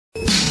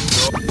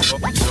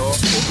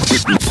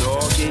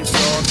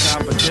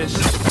dog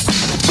competition.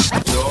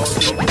 Dog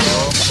eat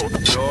dog,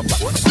 dog,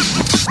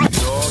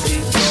 dog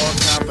eat dog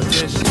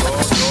competition.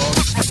 Dog eat dog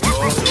competition.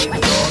 Dog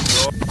eat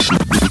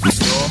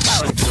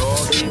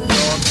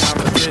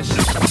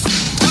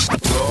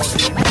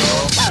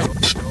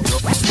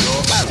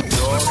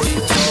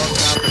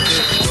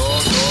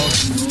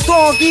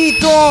Dog eat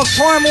dog,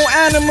 primal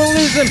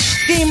animalism,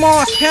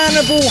 Skimask,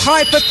 cannibal,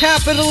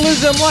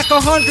 hypercapitalism, like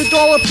 $100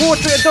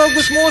 portrait of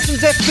Douglas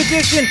Mawson's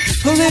expedition,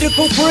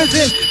 political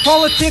prison,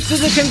 politics of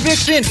the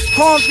conviction,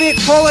 convict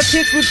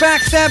politics with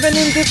backstabbing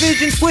and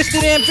division,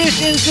 twisted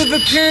ambitions of a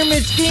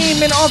pyramid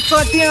scheme, an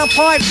upside down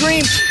pipe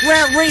dream,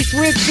 rat race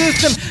rigged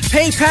system,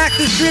 pay pack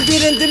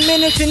distribute and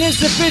diminishing,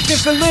 insufficient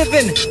for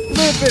living.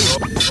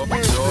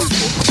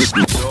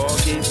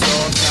 Dog eat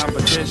dog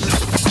competition.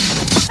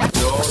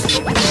 Dog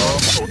eat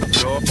dog,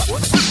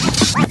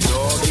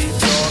 dog eat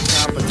dog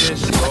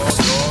competition. Dog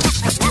eat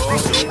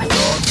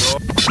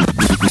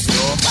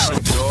dog competition.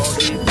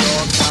 Dog eat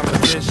dog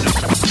competition.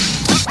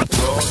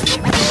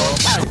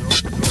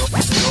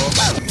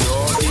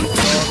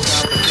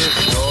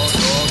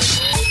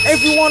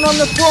 Everyone on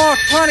the block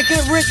trying to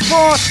get rich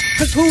fast,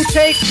 cause who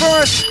takes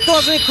first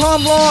doesn't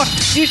come last.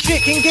 This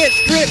shit can get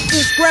stripped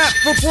and scrapped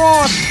for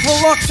bras,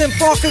 reluctant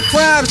fucking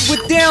crabs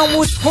with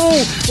downward pull,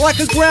 like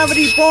a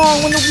gravity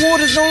bong when the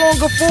water's no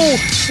longer full.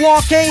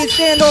 Blockade,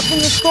 standoff in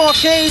the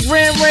stockade,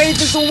 ran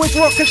raids until with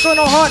ruckus on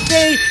a hot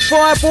day.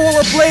 Fireball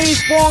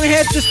ablaze,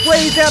 bonghead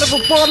displays out of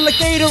a bottle of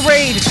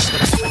Gatorade.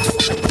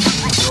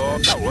 Dog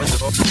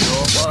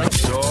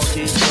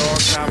eat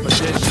dog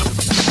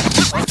competition.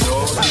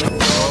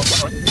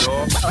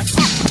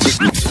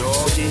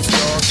 Dog eat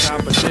dog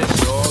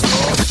competition.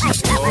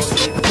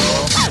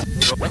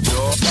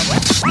 Dog